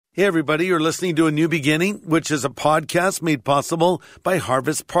Hey everybody, you're listening to A New Beginning, which is a podcast made possible by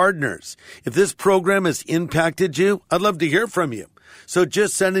Harvest Partners. If this program has impacted you, I'd love to hear from you. So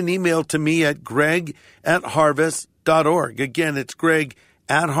just send an email to me at greg@harvest.org. Again, it's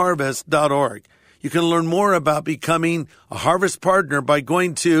greg@harvest.org. You can learn more about becoming a Harvest Partner by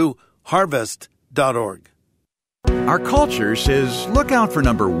going to harvest.org. Our culture says, look out for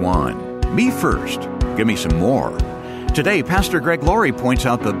number one. Me first. Give me some more. Today, Pastor Greg Laurie points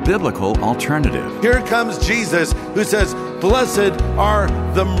out the biblical alternative. Here comes Jesus, who says, blessed are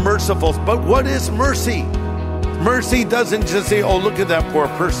the merciful. But what is mercy? Mercy doesn't just say, oh, look at that poor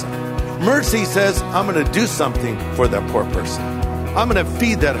person. Mercy says, I'm going to do something for that poor person. I'm going to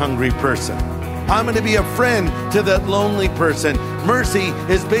feed that hungry person. I'm going to be a friend to that lonely person. Mercy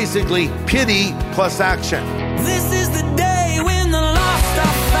is basically pity plus action. This is the day when the lost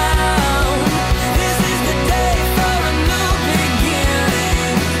are found. This is the day for a new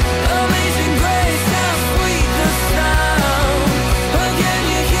beginning. Amazing grace, how sweet the sound. Again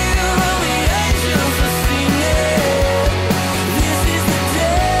you hear all the angels are singing. This is the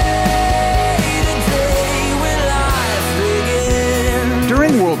day when life begins.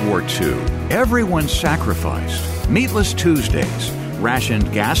 During World War II, everyone sacrificed. Meatless Tuesdays,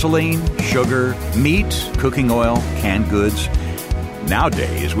 rationed gasoline, sugar, meat, cooking oil, canned goods.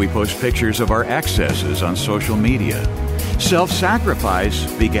 Nowadays, we post pictures of our excesses on social media. Self-sacrifice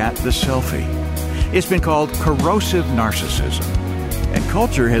begat the selfie. It's been called corrosive narcissism, and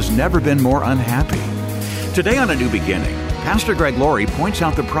culture has never been more unhappy. Today on A New Beginning, Pastor Greg Laurie points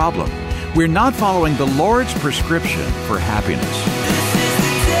out the problem. We're not following the Lord's prescription for happiness.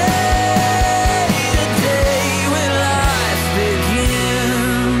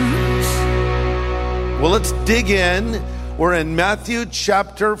 Well, let's dig in. We're in Matthew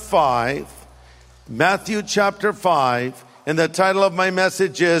chapter 5. Matthew chapter 5. And the title of my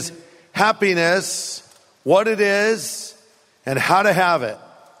message is Happiness, What It Is, and How to Have It.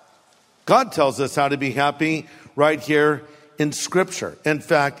 God tells us how to be happy right here in Scripture. In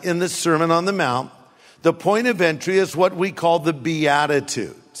fact, in the Sermon on the Mount, the point of entry is what we call the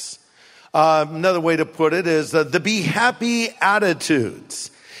Beatitudes. Another way to put it is the be happy attitudes.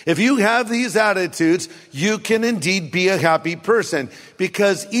 If you have these attitudes, you can indeed be a happy person,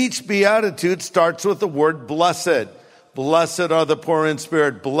 because each beatitude starts with the word blessed. Blessed are the poor in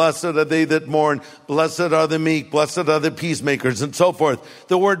spirit. Blessed are they that mourn. Blessed are the meek. Blessed are the peacemakers, and so forth.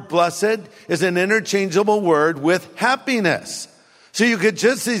 The word blessed is an interchangeable word with happiness. So you could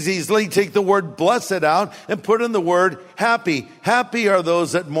just as easily take the word blessed out and put in the word happy. Happy are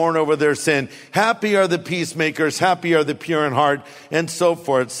those that mourn over their sin. Happy are the peacemakers. Happy are the pure in heart, and so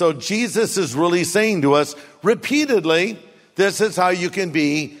forth. So Jesus is really saying to us repeatedly, this is how you can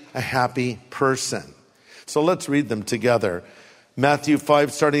be a happy person. So let's read them together. Matthew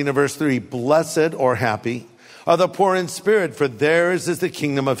 5, starting in verse 3. Blessed or happy are the poor in spirit, for theirs is the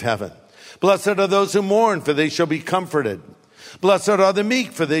kingdom of heaven. Blessed are those who mourn, for they shall be comforted. Blessed are the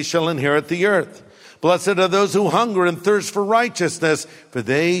meek, for they shall inherit the earth. Blessed are those who hunger and thirst for righteousness, for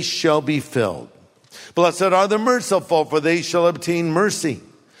they shall be filled. Blessed are the merciful, for they shall obtain mercy.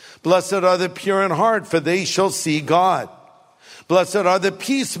 Blessed are the pure in heart, for they shall see God. Blessed are the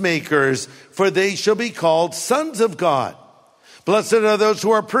peacemakers, for they shall be called sons of God. Blessed are those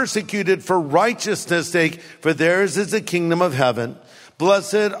who are persecuted for righteousness' sake, for theirs is the kingdom of heaven.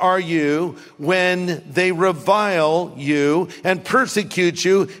 Blessed are you when they revile you and persecute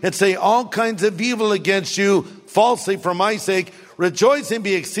you and say all kinds of evil against you falsely for my sake. Rejoice and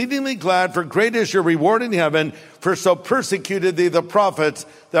be exceedingly glad, for great is your reward in heaven, for so persecuted they the prophets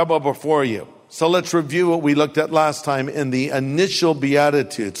that were before you. So let's review what we looked at last time in the initial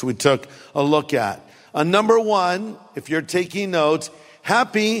Beatitudes we took a look at. Number one, if you're taking notes,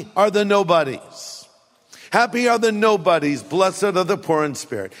 happy are the nobodies. Happy are the nobodies. Blessed are the poor in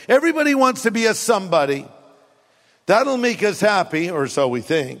spirit. Everybody wants to be a somebody. That'll make us happy, or so we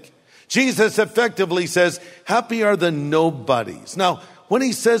think. Jesus effectively says, happy are the nobodies. Now, when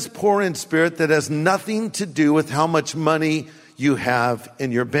he says poor in spirit, that has nothing to do with how much money you have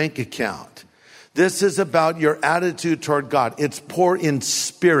in your bank account. This is about your attitude toward God. It's poor in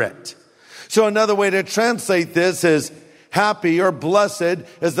spirit. So another way to translate this is happy or blessed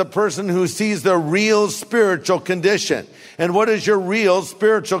is the person who sees the real spiritual condition. And what is your real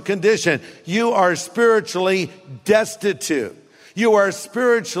spiritual condition? You are spiritually destitute. You are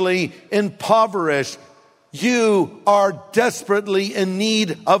spiritually impoverished. You are desperately in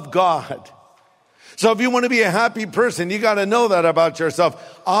need of God. So if you want to be a happy person, you got to know that about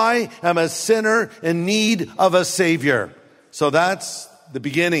yourself. I am a sinner in need of a Savior. So that's the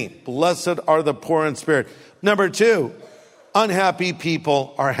beginning. Blessed are the poor in spirit. Number two, unhappy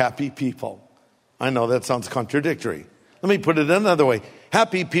people are happy people. I know that sounds contradictory. Let me put it another way.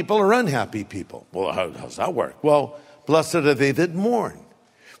 Happy people are unhappy people. Well, how does that work? Well, blessed are they that mourn,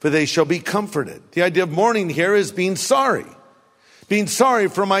 for they shall be comforted. The idea of mourning here is being sorry. Being sorry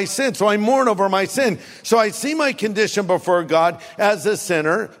for my sin. So I mourn over my sin. So I see my condition before God as a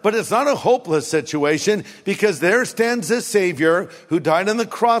sinner, but it's not a hopeless situation because there stands a Savior who died on the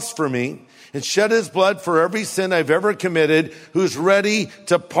cross for me and shed his blood for every sin I've ever committed, who's ready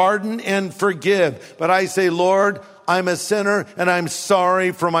to pardon and forgive. But I say, Lord, I'm a sinner and I'm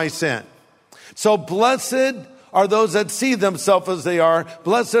sorry for my sin. So blessed are those that see themselves as they are.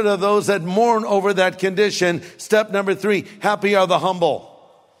 Blessed are those that mourn over that condition. Step number 3, happy are the humble.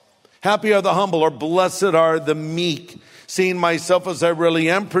 Happy are the humble, or blessed are the meek. Seeing myself as I really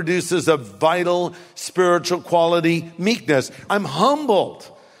am produces a vital spiritual quality, meekness. I'm humbled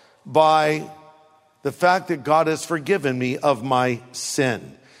by the fact that God has forgiven me of my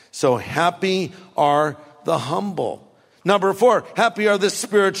sin. So happy are the humble. Number 4, happy are the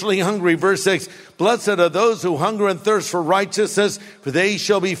spiritually hungry. Verse 6, blessed are those who hunger and thirst for righteousness, for they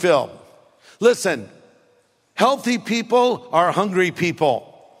shall be filled. Listen, healthy people are hungry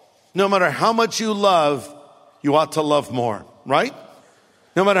people. No matter how much you love, you ought to love more, right?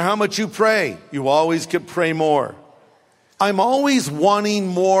 No matter how much you pray, you always could pray more. I'm always wanting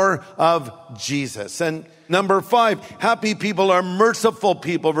more of Jesus. And number 5, happy people are merciful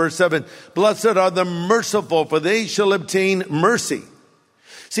people. Verse 7, blessed are the merciful, for they shall obtain mercy.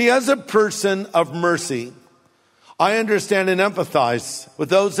 See, as a person of mercy, I understand and empathize with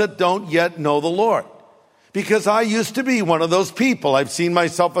those that don't yet know the Lord. Because I used to be one of those people. I've seen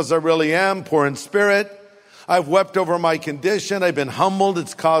myself as I really am, poor in spirit. I've wept over my condition. I've been humbled.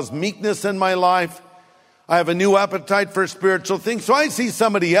 It's caused meekness in my life. I have a new appetite for spiritual things. So I see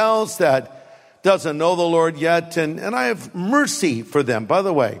somebody else that doesn't know the Lord yet, and I have mercy for them. By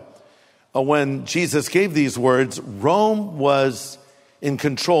the way, when Jesus gave these words, Rome was in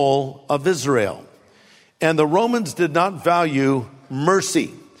control of Israel. And the Romans did not value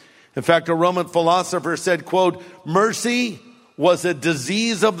mercy. In fact, a Roman philosopher said, quote, mercy was a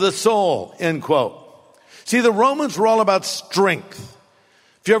disease of the soul, end quote. See, the Romans were all about strength.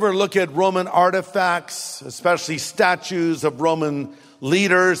 If you ever look at Roman artifacts, especially statues of Roman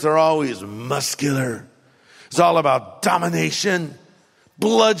leaders, they're always muscular. It's all about domination,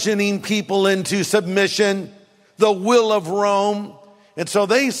 bludgeoning people into submission, the will of Rome. And so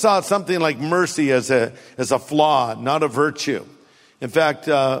they saw something like mercy as a flaw, not a virtue. In fact,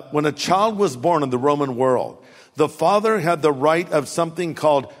 when a child was born in the Roman world, the father had the right of something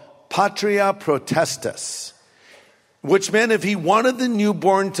called patria potestas, which meant if he wanted the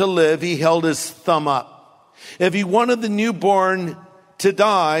newborn to live, he held his thumb up. If he wanted the newborn to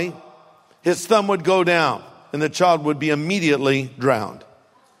die, his thumb would go down and the child would be immediately drowned.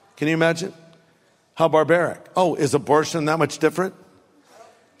 Can you imagine? How barbaric. Oh, is abortion that much different?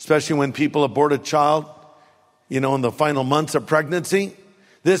 Especially when people abort a child, in the final months of pregnancy.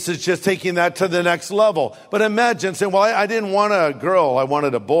 This is just taking that to the next level. But imagine saying, well, I didn't want a girl, I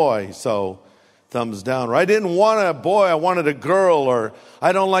wanted a boy, so thumbs down. Or I didn't want a boy, I wanted a girl. Or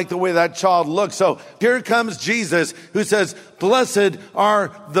I don't like the way that child looks. So here comes Jesus who says, blessed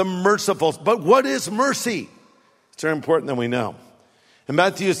are the merciful. But what is mercy? It's very important that we know. In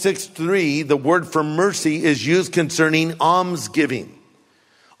Matthew 6:3, the word for mercy is used concerning almsgiving.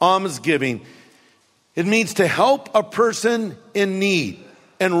 Almsgiving. It means to help a person in need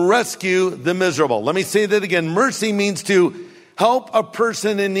and rescue the miserable. Let me say that again. Mercy means to help a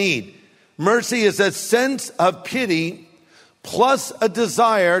person in need. Mercy is a sense of pity plus a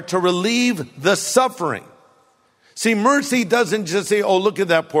desire to relieve the suffering. See, mercy doesn't just say, oh, look at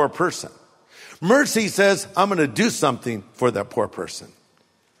that poor person. Mercy says, I'm going to do something for that poor person.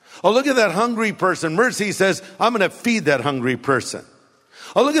 Oh, look at that hungry person. Mercy says, I'm going to feed that hungry person.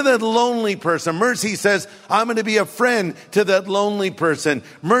 Oh, look at that lonely person. Mercy says, I'm going to be a friend to that lonely person.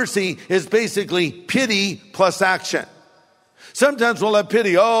 Mercy is basically pity plus action. Sometimes we'll have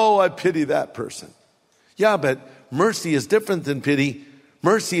pity. Oh, I pity that person. Yeah, but mercy is different than pity.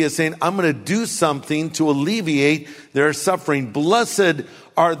 Mercy is saying, I'm going to do something to alleviate their suffering. Blessed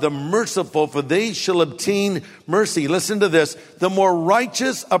are the merciful, for they shall obtain mercy. Listen to this. The more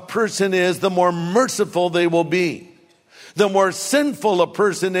righteous a person is, the more merciful they will be. The more sinful a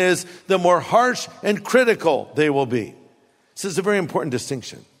person is, the more harsh and critical they will be. This is a very important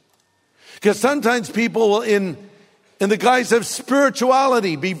distinction. Because sometimes people will, in the guise of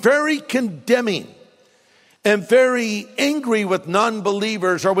spirituality, be very condemning and very angry with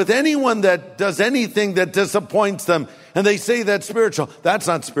non-believers or with anyone that does anything that disappoints them. And they say that's spiritual. That's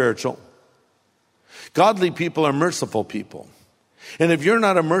not spiritual. Godly people are merciful people. And if you're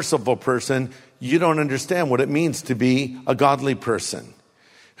not a merciful person, you don't understand what it means to be a godly person.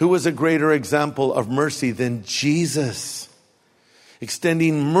 Who was a greater example of mercy than Jesus?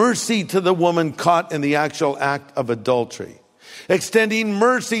 Extending mercy to the woman caught in the actual act of adultery. Extending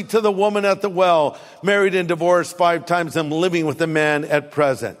mercy to the woman at the well, married and divorced 5 times and living with a man at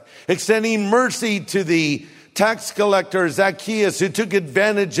present. Extending mercy to the tax collector Zacchaeus who took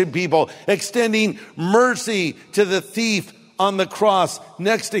advantage of people. Extending mercy to the thief on the cross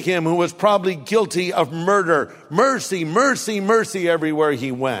next to him who was probably guilty of murder. Mercy, mercy, mercy everywhere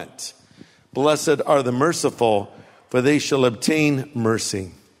he went. Blessed are the merciful, for they shall obtain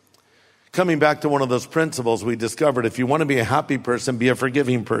mercy. Coming back to one of those principles we discovered, if you want to be a happy person, be a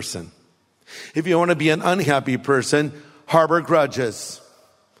forgiving person. If you want to be an unhappy person, harbor grudges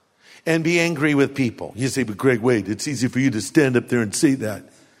and be angry with people. You say, but Greg, wait, it's easy for you to stand up there and say that.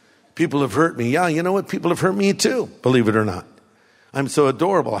 People have hurt me. Yeah, you know what? People have hurt me too, believe it or not. I'm so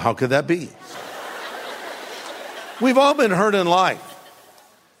adorable. How could that be? We've all been hurt in life.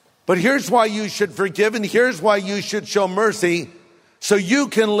 But here's why you should forgive and here's why you should show mercy so you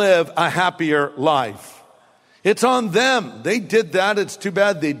can live a happier life. It's on them. They did that. It's too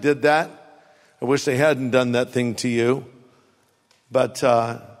bad they did that. I wish they hadn't done that thing to you. But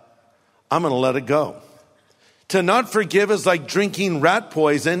I'm going to let it go. To not forgive is like drinking rat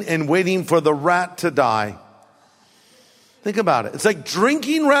poison and waiting for the rat to die. Think about it. It's like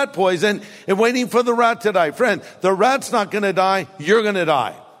drinking rat poison and waiting for the rat to die. Friend, the rat's not going to die. You're going to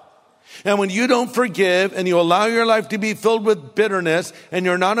die. And when you don't forgive and you allow your life to be filled with bitterness and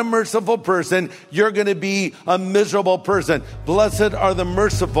you're not a merciful person, you're going to be a miserable person. Blessed are the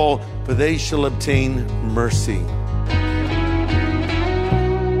merciful, for they shall obtain mercy.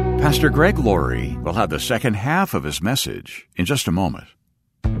 Pastor Greg Laurie will have the second half of his message in just a moment.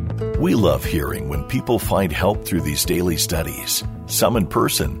 We love hearing when people find help through these daily studies, some in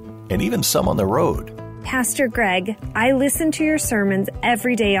person and even some on the road. Pastor Greg, I listen to your sermons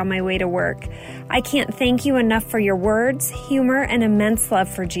every day on my way to work. I can't thank you enough for your words, humor, and immense love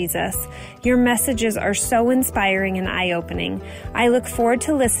for Jesus. Your messages are so inspiring and eye-opening. I look forward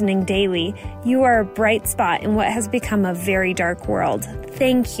to listening daily. You are a bright spot in what has become a very dark world.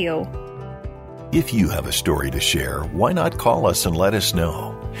 Thank you. If you have a story to share, why not call us and let us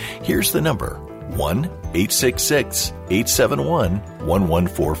know? Here's the number,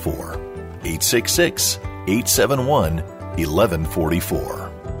 1-866-871-1144.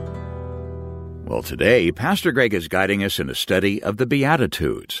 866-871-1144. Well, today, Pastor Greg is guiding us in a study of the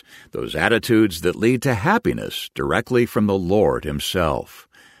Beatitudes, those attitudes that lead to happiness directly from the Lord Himself.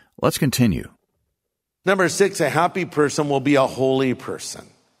 Let's continue. Number 6, a happy person will be a holy person.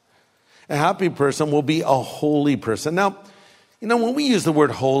 A happy person will be a holy person. Now, you know, when we use the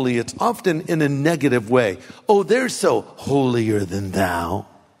word holy, it's often in a negative way. Oh, they're so holier than thou.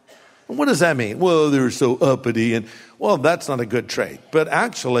 What does that mean? Well, they're so uppity. And well, that's not a good trait. But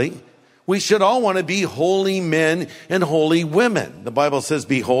actually, we should all want to be holy men and holy women. The Bible says,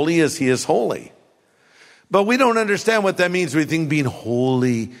 be holy as He is holy. But we don't understand what that means. We think being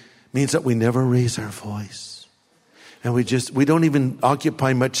holy means that we never raise our voice. And we don't even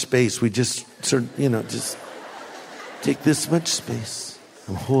occupy much space. We just sort of, just take this much space.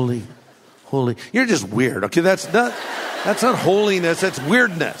 I'm holy, holy. You're just weird. Okay, that's not holiness, that's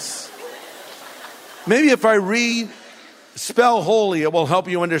weirdness. Maybe if I spell holy, it will help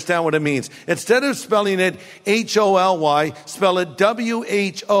you understand what it means. Instead of spelling it H-O-L-Y, spell it W-H-O-L-L-Y,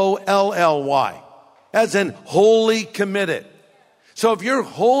 as in wholly committed. So if you're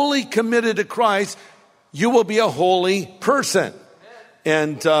wholly committed to Christ, you will be a holy person.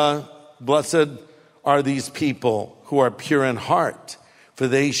 And blessed are these people who are pure in heart, for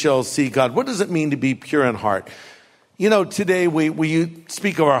they shall see God. What does it mean to be pure in heart? You know, today we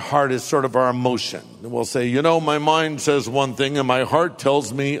speak of our heart as sort of our emotion. We'll say, my mind says one thing and my heart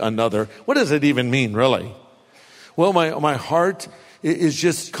tells me another. What does it even mean, really? Well, my heart is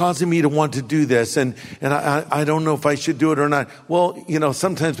just causing me to want to do this, and I don't know if I should do it or not. Well,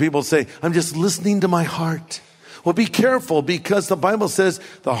 sometimes people say, I'm just listening to my heart. Well, be careful, because the Bible says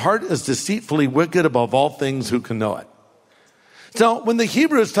the heart is deceitfully wicked above all things. Who can know it? So when the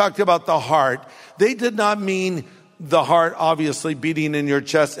Hebrews talked about the heart, they did not mean the heart obviously beating in your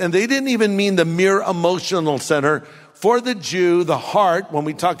chest. And they didn't even mean the mere emotional center. For the Jew, the heart, when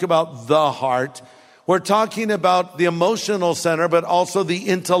we talk about the heart, we're talking about the emotional center, but also the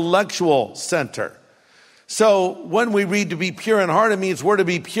intellectual center. So when we read to be pure in heart, it means we're to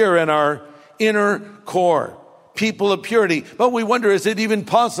be pure in our inner core, people of purity. But we wonder, is it even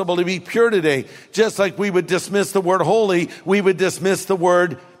possible to be pure today? Just like we would dismiss the word holy, we would dismiss the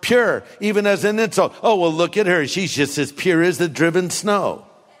word pure, even as an insult. Oh, well, look at her. She's just as pure as the driven snow.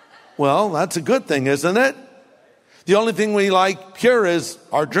 Well, that's a good thing, isn't it? The only thing we like pure is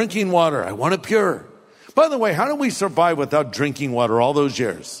our drinking water. I want it pure. By the way, how do we survive without drinking water all those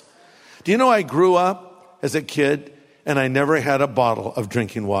years? Do you know I grew up as a kid and I never had a bottle of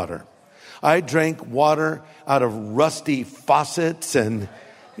drinking water. I drank water out of rusty faucets and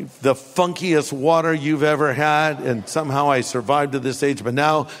the funkiest water you've ever had, and somehow I survived to this age. But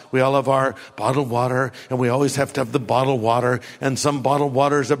now we all have our bottled water, and we always have to have the bottled water, and some bottled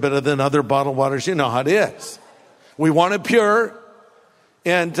waters are better than other bottled waters. You know how it is. We want it pure.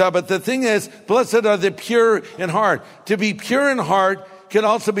 And but the thing is, blessed are the pure in heart. To be pure in heart can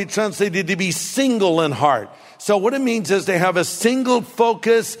also be translated to be single in heart. So what it means is they have a single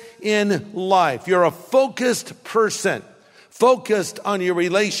focus in life. You're a focused person, focused on your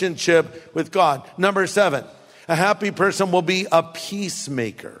relationship with God. Number 7, a happy person will be a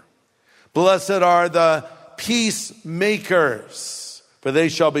peacemaker. Blessed are the peacemakers, for they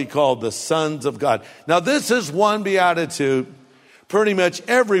shall be called the sons of God. Now this is one beatitude pretty much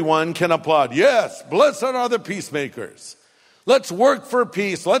everyone can applaud. Yes, blessed are the peacemakers. Let's work for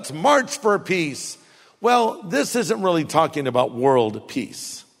peace. Let's march for peace. Well, this isn't really talking about world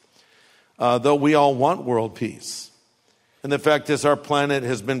peace, though we all want world peace. And the fact is our planet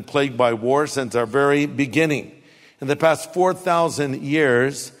has been plagued by war since our very beginning. In the past 4,000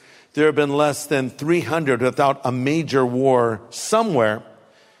 years, there have been less than 300 without a major war somewhere.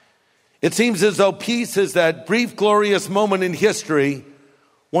 It seems as though peace is that brief, glorious moment in history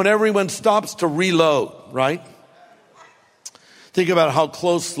when everyone stops to reload, right? Think about how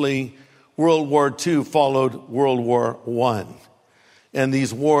closely World War II followed World War I. And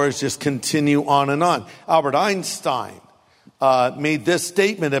these wars just continue on and on. Albert Einstein made this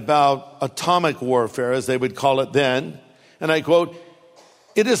statement about atomic warfare, as they would call it then. And I quote,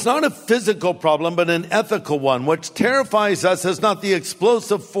 "It is not a physical problem, but an ethical one. What terrifies us is not the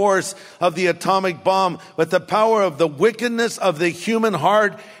explosive force of the atomic bomb, but the power of the wickedness of the human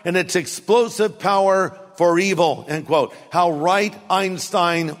heart and its explosive power for evil," end quote. How right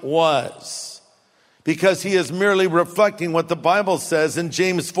Einstein was. Because he is merely reflecting what the Bible says in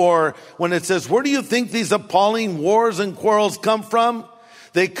James 4 when it says, "Where do you think these appalling wars and quarrels come from?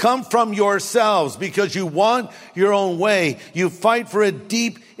 They come from yourselves because you want your own way. You fight for it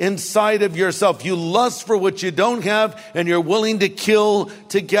deep inside of yourself. You lust for what you don't have and you're willing to kill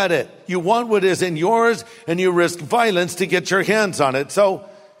to get it. You want what is in yours and you risk violence to get your hands on it." So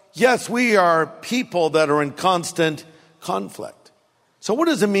yes, we are people that are in constant conflict. So what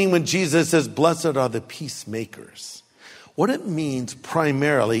does it mean when Jesus says, "Blessed are the peacemakers"? What it means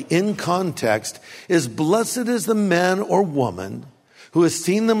primarily in context is blessed is the man or woman who has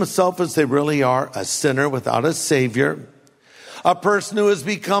seen themselves as they really are, a sinner without a savior, a person who has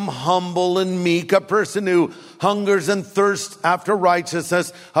become humble and meek, a person who hungers and thirsts after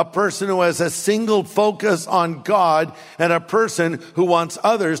righteousness, a person who has a single focus on God, and a person who wants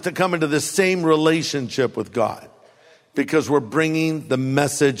others to come into the same relationship with God. Because we're bringing the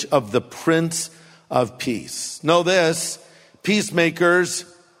message of the Prince of Peace. Know this, peacemakers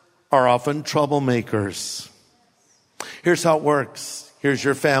are often troublemakers. Here's how it works. Here's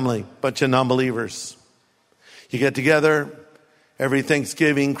your family, bunch of non-believers. You get together every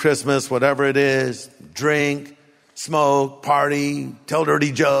Thanksgiving, Christmas, whatever it is, drink, smoke, party, tell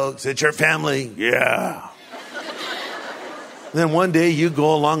dirty jokes. It's your family. Yeah. Then one day you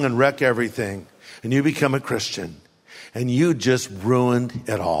go along and wreck everything and you become a Christian and you just ruined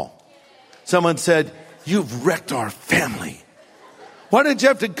it all. Someone said, "You've wrecked our family. Why did you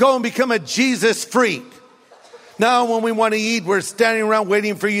have to go and become a Jesus freak? Now when we want to eat, we're standing around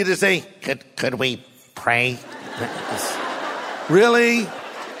waiting for you to say, could we pray?" Really?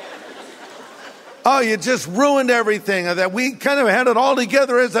 Oh, you just ruined everything. That we kind of had it all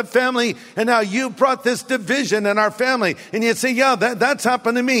together as a family, and now you brought this division in our family. And you say, yeah, that's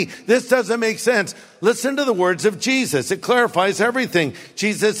happened to me. This doesn't make sense. Listen to the words of Jesus. It clarifies everything.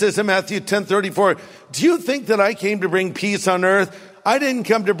 Jesus says in Matthew 10:34, "Do you think that I came to bring peace on earth? I didn't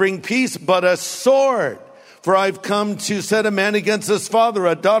come to bring peace, but a sword. For I've come to set a man against his father,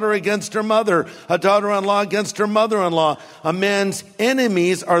 a daughter against her mother, a daughter-in-law against her mother-in-law. A man's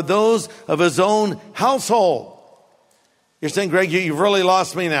enemies are those of his own household." You're saying, "Greg, you've really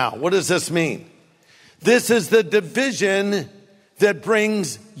lost me now. What does this mean?" This is the division that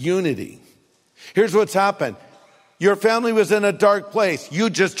brings unity. Here's what's happened. Your family was in a dark place. You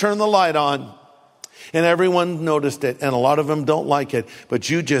just turned the light on. And everyone noticed it, and a lot of them don't like it. But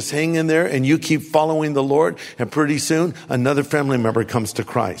you just hang in there, and you keep following the Lord, and pretty soon, another family member comes to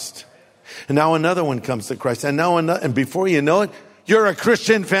Christ. And now another one comes to Christ. And now another, and before you know it, you're a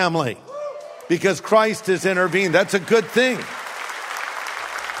Christian family because Christ has intervened. That's a good thing.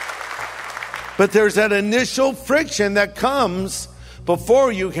 But there's that initial friction that comes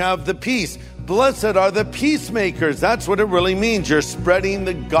before you have the peace. Blessed are the peacemakers. That's what it really means. You're spreading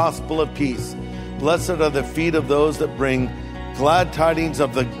the gospel of peace. Blessed are the feet of those that bring glad tidings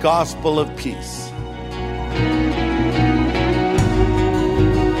of the gospel of peace.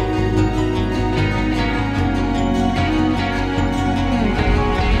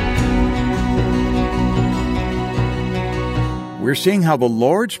 We're seeing how the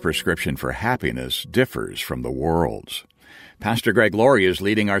Lord's prescription for happiness differs from the world's. Pastor Greg Laurie is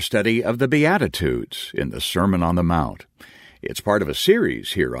leading our study of the Beatitudes in the Sermon on the Mount. It's part of a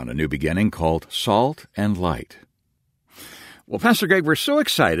series here on A New Beginning called Salt and Light. Well, Pastor Greg, we're so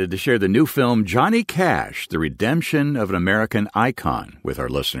excited to share the new film Johnny Cash, The Redemption of an American Icon, with our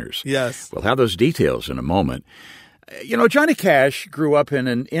listeners. Yes. We'll have those details in a moment. You know, Johnny Cash grew up in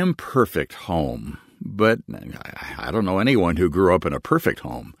an imperfect home. But I don't know anyone who grew up in a perfect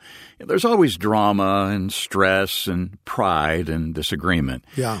home. There's always drama and stress and pride and disagreement.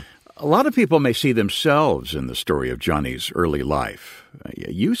 Yeah. A lot of people may see themselves in the story of Johnny's early life.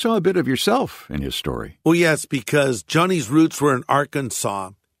 You saw a bit of yourself in his story. Well, yes, because Johnny's roots were in Arkansas,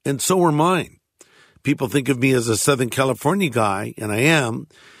 and so were mine. People think of me as a Southern California guy, and I am,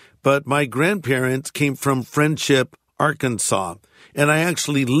 but my grandparents came from Friendship, Arkansas. And I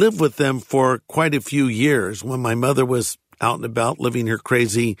actually lived with them for quite a few years when my mother was out and about living her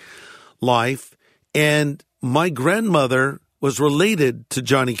crazy life. And my grandmother was related to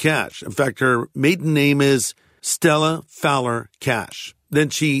Johnny Cash. In fact, her maiden name is Stella Fowler Cash. Then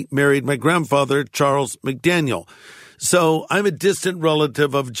she married my grandfather, Charles McDaniel. So I'm a distant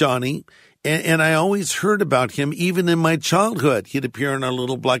relative of Johnny. And I always heard about him even in my childhood. He'd appear on our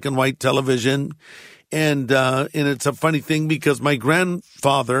little black and white television. And it's a funny thing because my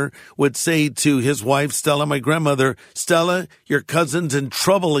grandfather would say to his wife, Stella, my grandmother, Stella, your cousin's in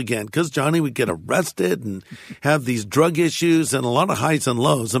trouble again, because Johnny would get arrested and have these drug issues and a lot of highs and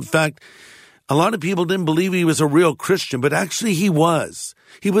lows. In fact, a lot of people didn't believe he was a real Christian, but actually he was.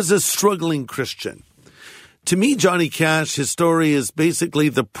 He was a struggling Christian. To me, Johnny Cash, his story is basically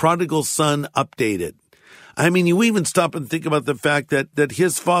the prodigal son updated. I mean, you even stop and think about the fact that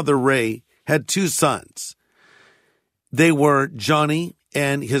his father, Ray, had two sons. They were Johnny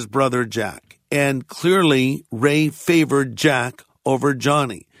and his brother Jack. And clearly, Ray favored Jack over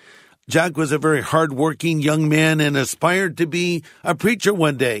Johnny. Jack was a very hardworking young man and aspired to be a preacher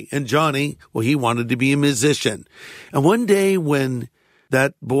one day. And Johnny, well, he wanted to be a musician. And one day when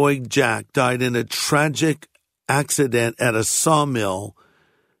that boy Jack died in a tragic accident at a sawmill,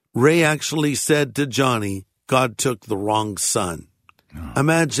 Ray actually said to Johnny, God took the wrong son.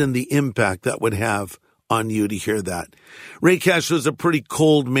 Imagine the impact that would have on you to hear that. Ray Cash was a pretty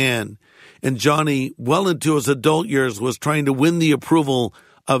cold man, and Johnny, well into his adult years, was trying to win the approval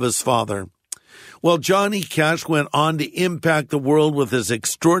of his father. Well, Johnny Cash went on to impact the world with his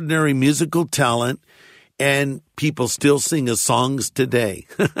extraordinary musical talent, and people still sing his songs today.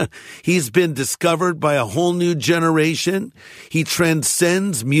 He's been discovered by a whole new generation. He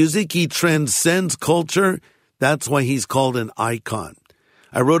transcends music. He transcends culture. That's why he's called an icon.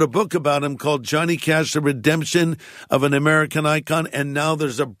 I wrote a book about him called Johnny Cash, The Redemption of an American Icon, and now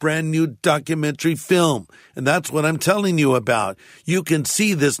there's a brand new documentary film, and that's what I'm telling you about. You can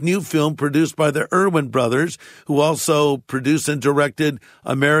see this new film produced by the Irwin brothers, who also produced and directed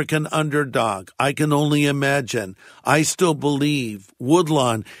American Underdog, I Can Only Imagine, I Still Believe,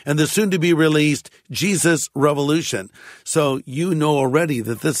 Woodlawn, and the soon-to-be-released Jesus Revolution. So you know already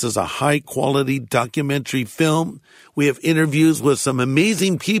that this is a high-quality documentary film. We have interviews with some amazing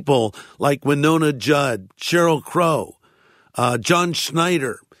people like Winona Judd, Sheryl Crow, John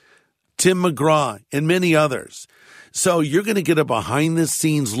Schneider, Tim McGraw, and many others. So you're going to get a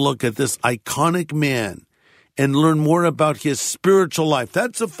behind-the-scenes look at this iconic man and learn more about his spiritual life.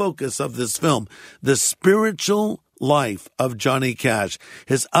 That's the focus of this film, the spiritual life of Johnny Cash,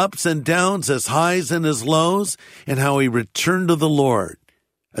 his ups and downs, his highs and his lows, and how he returned to the Lord,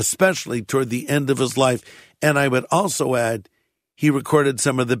 especially toward the end of his life. And I would also add, he recorded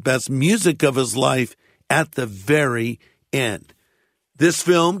some of the best music of his life at the very end. This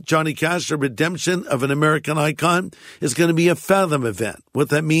film, Johnny Cash, The Redemption of an American Icon, is going to be a Fathom event. What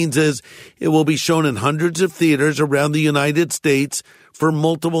that means is it will be shown in hundreds of theaters around the United States for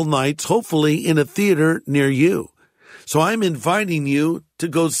multiple nights, hopefully in a theater near you. So I'm inviting you to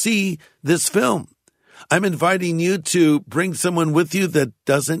go see this film. I'm inviting you to bring someone with you that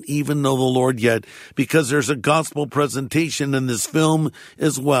doesn't even know the Lord yet, because there's a gospel presentation in this film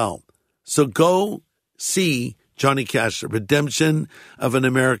as well. So go see Johnny Cash, The Redemption of an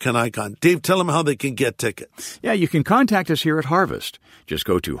American Icon. Dave, tell them how they can get tickets. Yeah, you can contact us here at Harvest. Just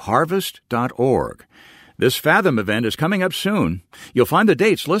go to harvest.org. This Fathom event is coming up soon. You'll find the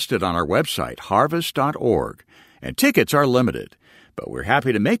dates listed on our website, harvest.org. And tickets are limited. But we're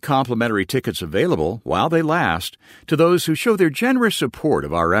happy to make complimentary tickets available while they last to those who show their generous support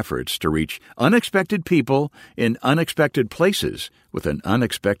of our efforts to reach unexpected people in unexpected places with an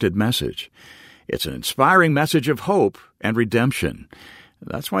unexpected message. It's an inspiring message of hope and redemption.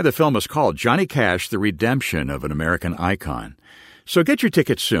 That's why the film is called Johnny Cash, The Redemption of an American Icon. So get your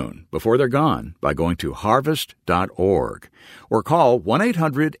tickets soon, before they're gone, by going to harvest.org or call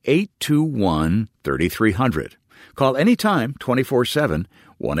 1-800-821-3300. Call anytime, 24/7,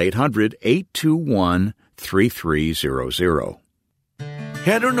 1-800-821-3300.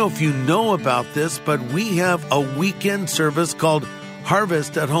 Hey, I don't know if you know about this, but we have a weekend service called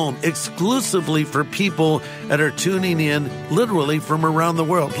Harvest at Home, exclusively for people that are tuning in literally from around the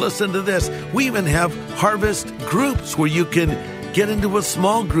world. Listen to this. We even have Harvest groups where you can get into a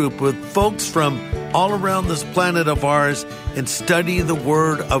small group with folks from all around this planet of ours and study the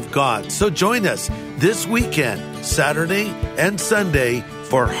Word of God. So join us this weekend, Saturday and Sunday,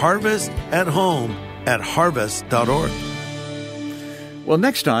 for Harvest at Home at harvest.org. Well,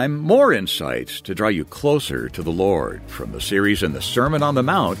 next time, more insights to draw you closer to the Lord from the series in the Sermon on the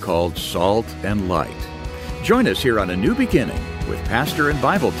Mount called Salt and Light. Join us here on A New Beginning with pastor and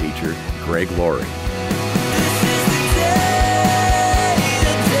Bible teacher Greg Laurie.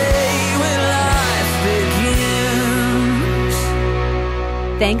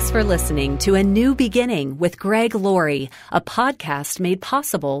 Thanks for listening to A New Beginning with Greg Laurie, a podcast made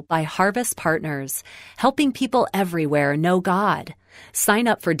possible by Harvest Partners, helping people everywhere know God. Sign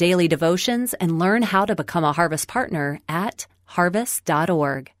up for daily devotions and learn how to become a Harvest Partner at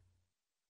harvest.org.